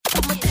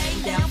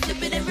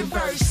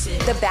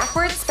The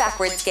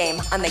Backwards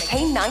game on the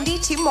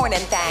K92 Morning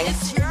Thing.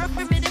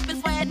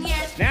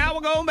 Now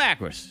we're going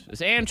backwards.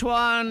 It's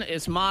Antoine,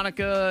 it's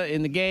Monica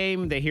in the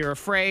game. They hear a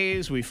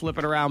phrase, we flip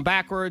it around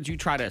backwards. You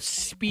try to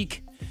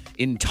speak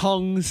in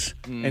tongues,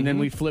 and then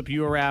we flip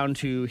you around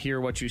to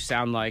hear what you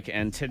sound like.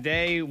 And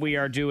today we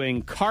are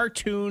doing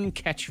cartoon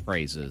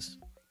catchphrases.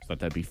 Thought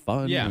that'd be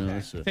fun. Yeah,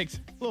 it takes a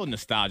little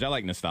nostalgia. I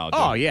like nostalgia.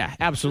 Oh, yeah,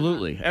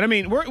 absolutely. And I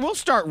mean, we'll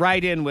start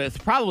right in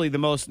with probably the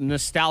most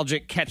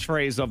nostalgic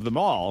catchphrase of them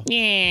all.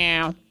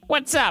 Yeah,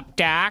 what's up,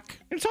 Doc?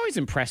 It's always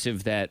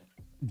impressive that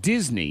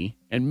Disney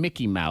and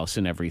Mickey Mouse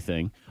and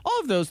everything, all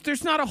of those,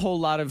 there's not a whole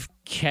lot of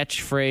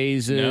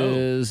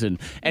catchphrases. No.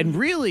 And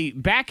really,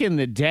 back in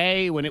the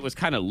day when it was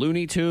kind of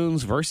Looney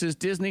Tunes versus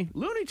Disney,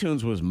 Looney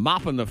Tunes was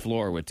mopping the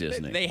floor with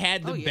Disney. They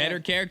had the better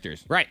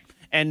characters. Right.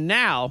 And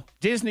now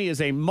Disney is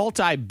a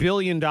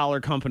multi-billion-dollar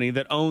company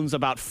that owns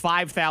about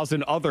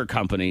 5,000 other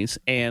companies,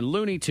 and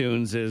Looney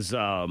Tunes is,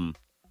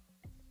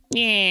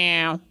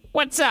 yeah,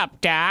 what's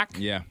up, Doc?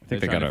 Yeah, I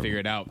think they trying got to figure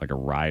it out. like a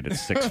ride at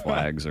Six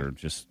Flags or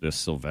just this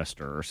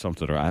Sylvester or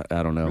something. Or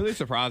I don't know. Really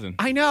surprising.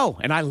 I know,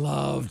 and I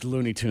loved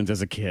Looney Tunes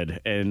as a kid,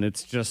 and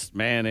it's just,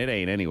 man, it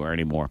ain't anywhere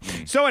anymore.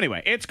 So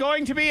anyway, it's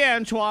going to be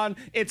Antoine.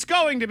 It's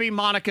going to be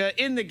Monica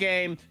in the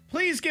game.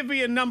 Please give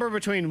me a number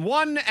between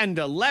 1 and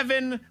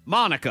 11.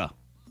 Monica.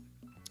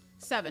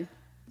 7.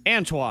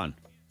 Antoine.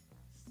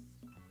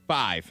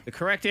 5. The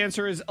correct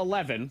answer is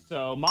 11.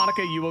 So,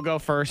 Monica, you will go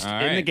first All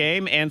in the right.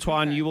 game.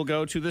 Antoine, you will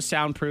go to the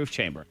soundproof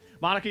chamber.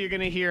 Monica, you're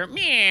going to hear,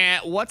 meh,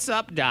 what's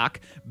up,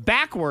 Doc,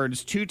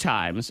 backwards 2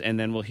 times, and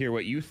then we'll hear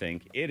what you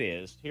think it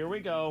is. Here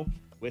we go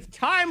with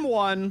time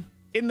 1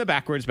 in the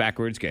backwards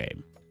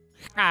game.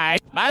 I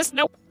must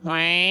know.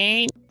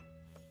 Okay.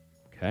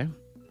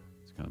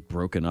 It's kind of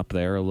broken up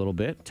there a little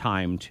bit.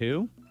 Time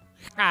 2.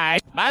 I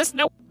must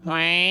know.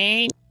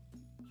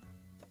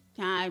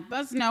 I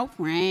was no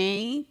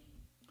friend.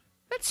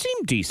 That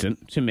seemed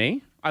decent to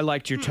me. I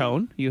liked your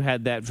tone. You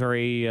had that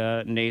very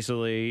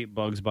nasally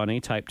Bugs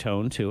Bunny type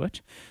tone to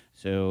it.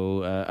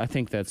 So I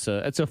think that's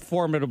a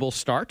formidable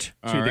start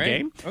to All the right.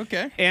 game.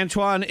 Okay.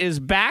 Antoine is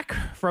back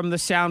from the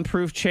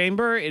soundproof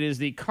chamber. It is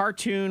the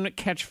cartoon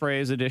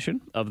catchphrase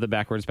edition of the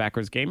backwards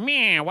game.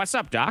 Meh, what's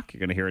up, Doc? You're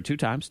going to hear it 2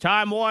 times.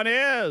 Time 1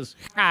 is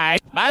I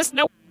must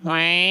know.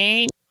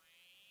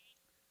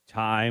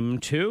 Time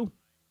 2.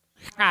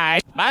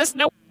 I must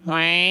know.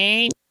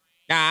 What's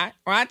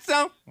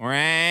up?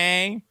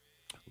 Ring.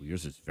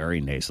 Yours is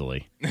very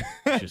nasally.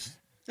 Just,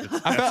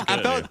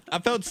 I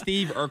felt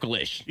Steve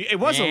Urkel-ish. it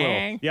was a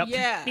little. Yep.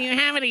 Yeah. Do you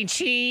have any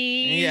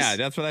cheese? Yeah,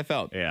 that's what I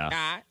felt.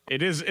 Yeah.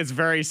 It is. It's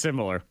very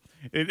similar.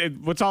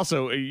 What's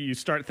also, you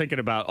start thinking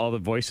about all the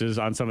voices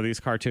on some of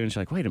these cartoons.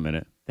 You're like, wait a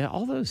minute.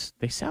 All those,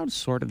 they sound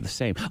sort of the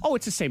same. Oh,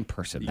 it's the same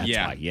person. That's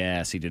Yeah. why.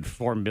 Yes, he did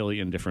 4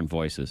 million different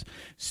voices.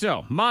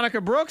 So,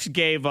 Monica Brooks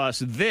gave us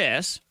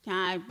this.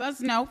 I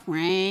was no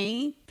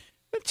friend.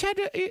 It had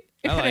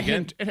I like a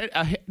hint, it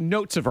had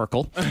notes of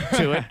Urkel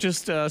to it,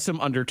 just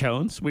some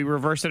undertones. We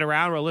reverse it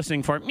around. We're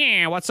listening for,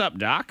 yeah, what's up,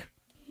 Doc?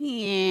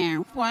 Yeah,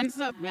 what's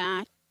up,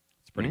 Doc?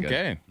 It's pretty good.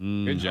 Okay.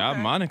 Good job,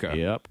 Monica.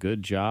 Yep,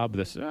 good job.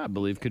 This, I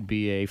believe, could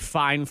be a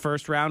fine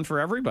first round for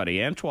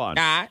everybody. Antoine.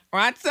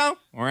 What's up?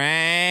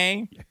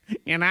 Ring.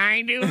 And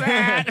I do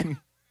that.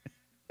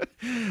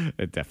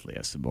 It definitely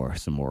has some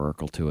more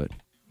Urkel to it.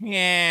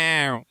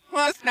 Yeah.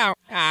 What's up?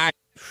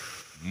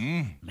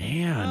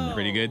 Man.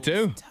 Pretty good,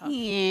 too.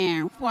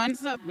 Yeah,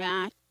 what's up,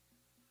 Doc?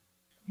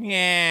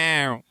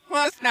 Yeah.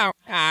 What's up?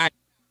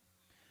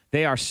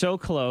 They are so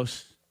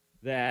close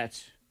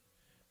that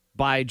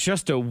by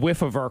just a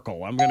whiff of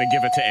Urkel, I'm going to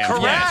give it to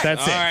Antoine. Correct.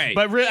 That's it. All right.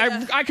 But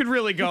I could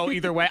really go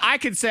either way. I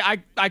could say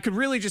I could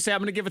really just say I'm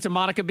going to give it to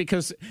Monica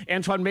because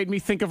Antoine made me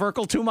think of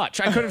Urkel too much.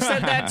 I could have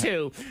said that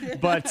too.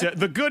 But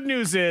the good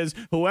news is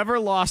whoever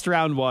lost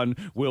round 1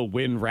 will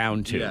win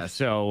round 2. Yes.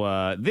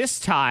 So this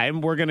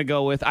time we're going to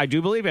go with, I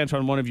do believe,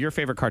 Antoine, one of your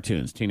favorite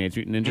cartoons, Teenage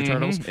Mutant Ninja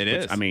Turtles. It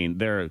is. I mean,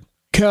 they're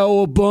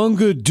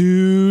cowabunga,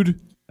 dude.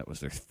 That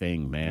was their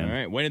thing, man. All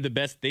right. One of the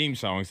best theme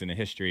songs in the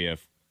history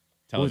of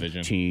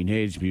television.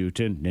 Teenage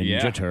Mutant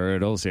Ninja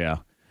Turtles, yeah.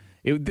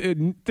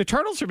 The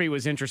Turtles for me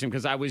was interesting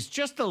because I was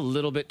just a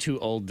little bit too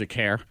old to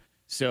care.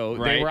 So they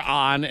Right. were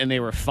on and they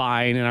were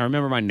fine. And I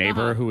remember my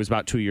neighbor who was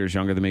about 2 years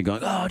younger than me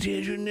going, oh,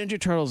 Teenage Mutant Ninja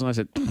Turtles. And I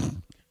said,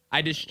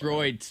 I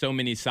destroyed so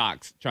many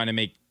socks trying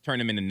to turn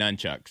them into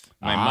nunchucks.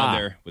 My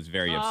mother was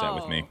very upset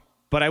with me.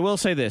 but I will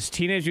say this,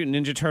 Teenage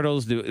Mutant Ninja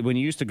Turtles, when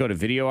you used to go to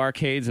video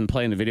arcades and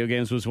play in the video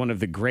games, was one of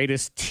the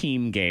greatest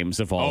team games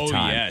of all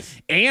time. Yes.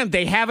 And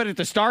they have it at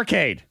the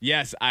Starcade.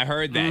 Yes, I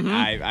heard that.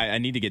 I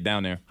need to get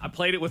down there. I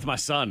played it with my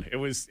son. It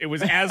was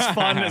as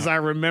fun as I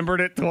remembered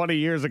it 20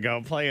 years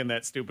ago playing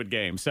that stupid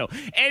game. So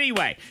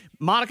anyway,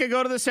 Monica,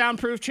 go to the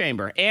soundproof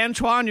chamber.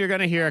 Antoine, you're going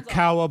to hear a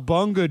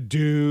cowabunga,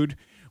 dude,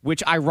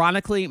 which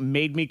ironically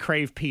made me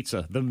crave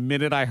pizza the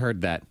minute I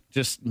heard that.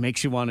 Just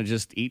makes you want to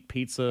just eat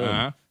pizza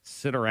and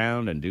sit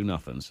around and do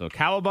nothing. So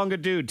cowabunga,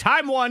 dude.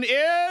 Time one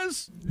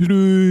is...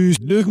 Please,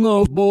 dig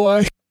no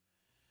boy.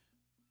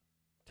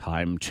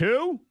 Time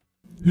two...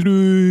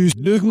 Please,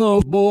 dig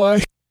no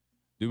boy.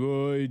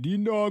 Boy,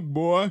 dog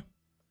boy.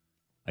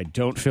 I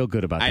don't feel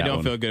good about that I don't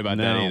one. feel good about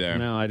that either.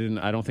 No, I didn't.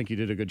 I don't think you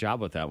did a good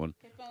job with that one.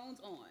 Headphones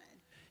on.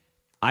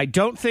 I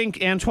don't think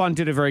Antoine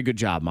did a very good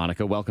job,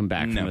 Monica. Welcome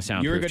back from the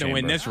soundproof You're going to win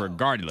chamber. this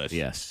regardless.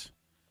 Yes.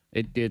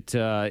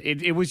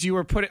 It was you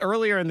were put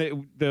earlier in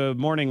the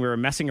morning. We were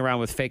messing around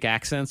with fake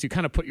accents. You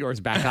kind of put yours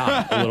back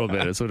on a little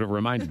bit. It's what it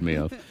reminded me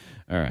of.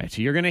 All right,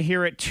 you're gonna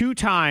hear it 2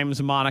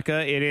 times,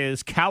 Monica. It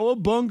is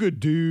Cowabunga,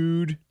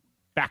 dude.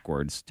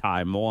 Backwards.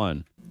 Time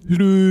 1.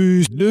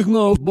 Please, Big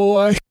Mouth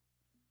boy.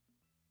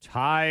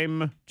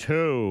 Time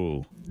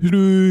 2.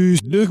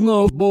 Please, Big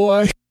Mouth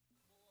boy.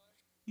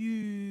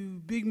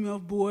 You big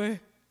mouth boy.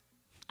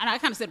 I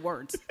kind of said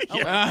words.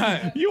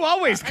 You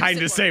always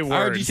kind of say words. I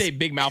heard you say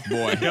big mouth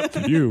boy.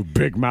 You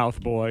big mouth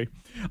boy.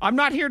 I'm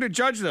not here to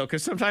judge though,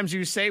 because sometimes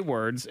you say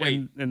words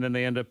Wait. and then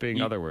they end up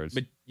being other words.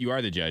 But you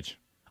are the judge.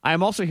 I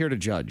am also here to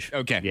judge.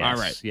 Okay, Yes, all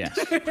right. Yes.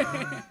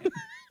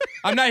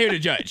 I'm not here to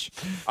judge.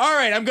 All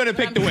right, I'm going to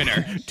pick the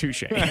winner.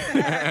 Touche.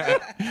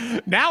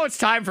 Now it's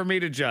time for me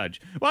to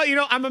judge. Well,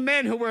 I'm a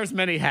man who wears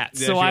many hats,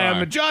 Yes, so you I am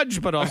are. a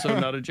judge, but also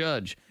not a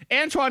judge.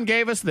 Antoine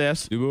gave us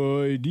this.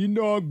 Boy,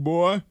 dog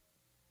boy.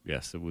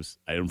 Yes, it was.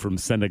 I am from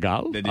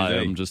Senegal. That is I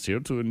a- am just here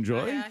to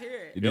enjoy. I hear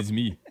it. It is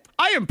me.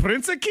 I am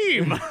Prince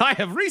Akeem. I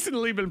have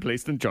recently been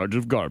placed in charge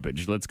of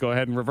garbage. Let's go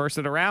ahead and reverse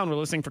it around. We're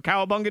listening for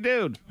Cowabunga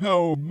Dude.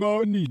 How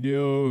money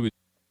do?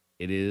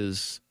 It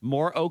is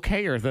more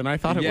okayer than I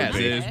thought it Yes,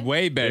 would it be. is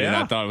way better than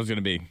Yeah. I thought it was going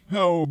to be.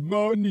 How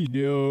money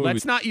do?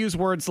 Let's not use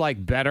words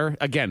like better.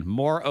 Again,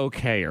 more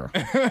okayer.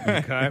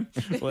 Okay.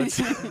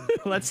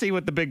 Let's see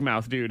what the big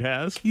mouth dude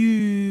has.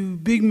 You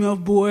big mouth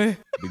boy.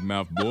 Big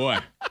mouth boy.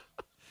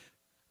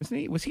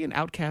 Was he an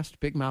outcast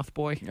big mouth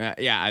boy?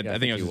 Yeah, I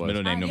think it was his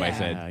middle name. Nobody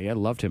said. Yeah, I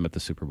loved him at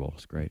the Super Bowl.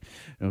 It's great.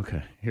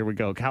 Okay, here we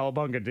go.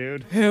 Cowabunga,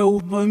 dude.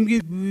 Help, I'm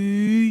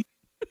getting.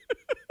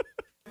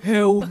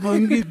 Help,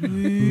 I'm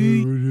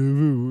getting.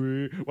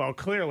 Well,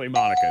 clearly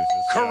Monica's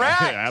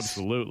Correct. Yeah,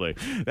 absolutely.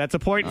 That's a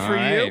point All for you.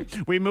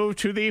 right. We move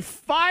to the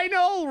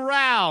final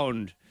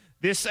round.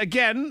 This,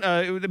 again,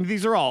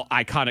 these are all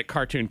iconic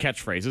cartoon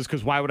catchphrases,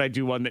 because why would I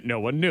do one that no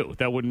one knew?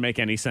 That wouldn't make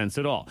any sense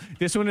at all.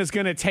 This one is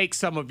going to take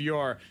some of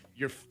your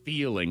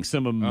feeling,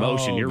 some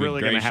emotion. Oh, You're good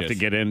really going to have to gracious.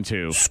 get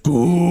into.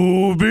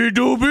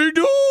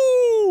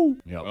 Scooby-Dooby-Doo.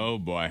 Yep. Oh,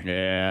 boy.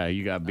 Yeah,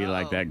 you got to be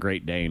like that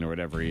Great Dane or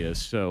whatever he is.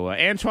 So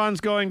Antoine's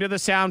going to the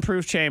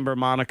soundproof chamber,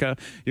 Monica.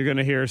 You're going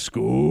to hear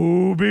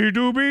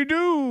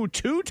Scooby-Dooby-Doo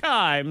 2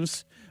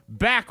 times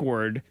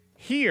backward.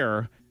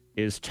 Here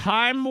is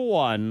time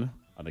 1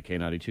 on the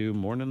K92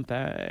 Morning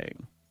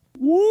Thing.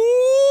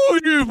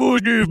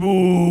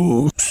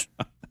 Woody-woody-boots.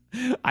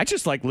 I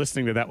just like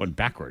listening to that one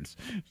backwards.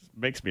 It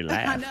makes me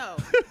laugh. I know.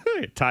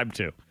 Time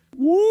 2.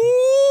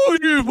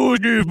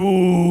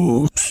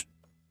 Woody-woody-boots.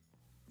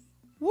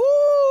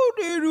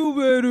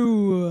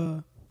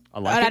 Woo-doo-doo-ba-doo. I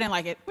like I it. didn't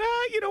like it.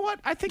 Well, you know what?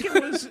 I think it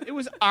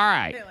was all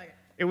right. didn't like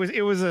it.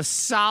 It was a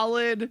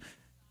solid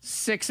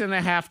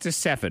 6.5 to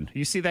 7.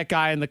 You see that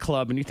guy in the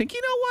club, and you think,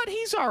 you know what?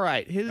 He's all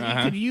right.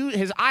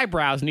 His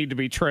eyebrows need to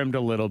be trimmed a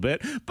little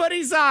bit, but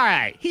he's all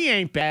right. He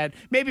ain't bad.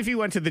 Maybe if he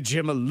went to the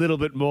gym a little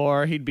bit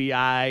more, he'd be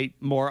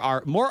more okayer.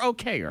 More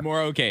okayer.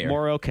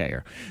 More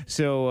okayer.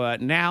 So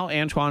now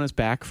Antoine is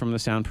back from the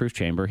soundproof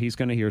chamber. He's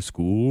going to hear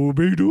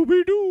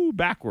Scooby-Dooby-Doo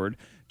backward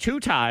 2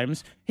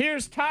 times.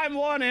 Here's time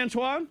 1,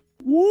 Antoine.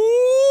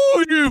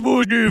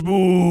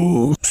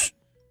 Woody-woody-boots.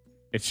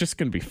 It's just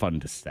going to be fun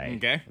to say.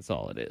 Okay. That's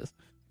all it is.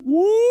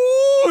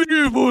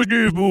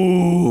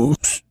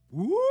 Woody-woody-boots.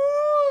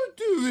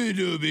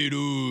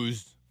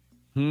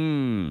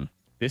 Dooby-dooby-doos.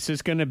 This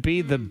is going to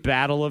be the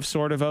battle of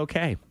sort of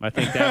okay. I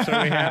think that's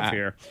what we have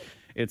here.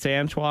 It's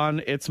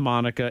Antoine. It's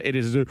Monica. It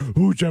is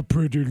Who's that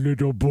pretty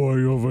little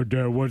boy over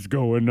there? What's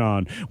going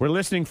on? we're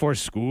listening for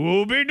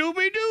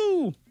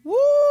Scooby-Dooby-Doo.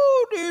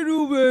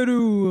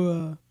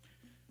 Woo-doo-doo-ba-doo.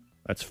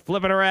 Let's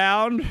flip it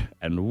around.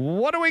 And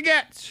what do we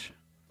get?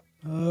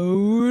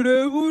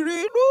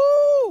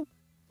 Woo-doo-doo-doo.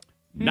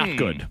 Not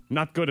good.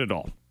 Not good at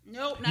all.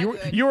 Nope, not You,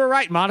 good. you were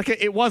right,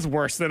 Monica. It was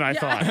worse than I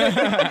thought.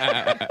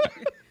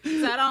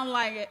 So I don't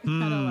like it. I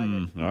don't like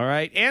it. All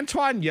right.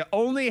 Antoine, you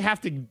only have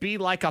to be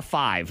like a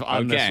 5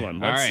 on this Okay.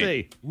 one. All Let's right.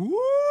 see.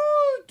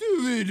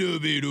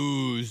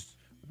 Dooby-dooby-doos.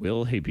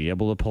 Will he be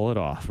able to pull it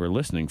off? We're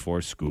listening for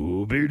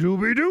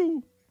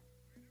Scooby-Dooby-Doo.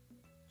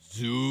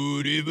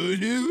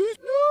 Dooby-dooby-doos.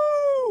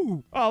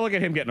 Oh, look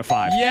at him getting a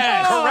 5.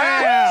 Yes.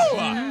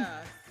 Correct.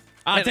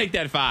 I'll take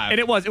that 5. And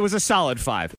it was a solid 5.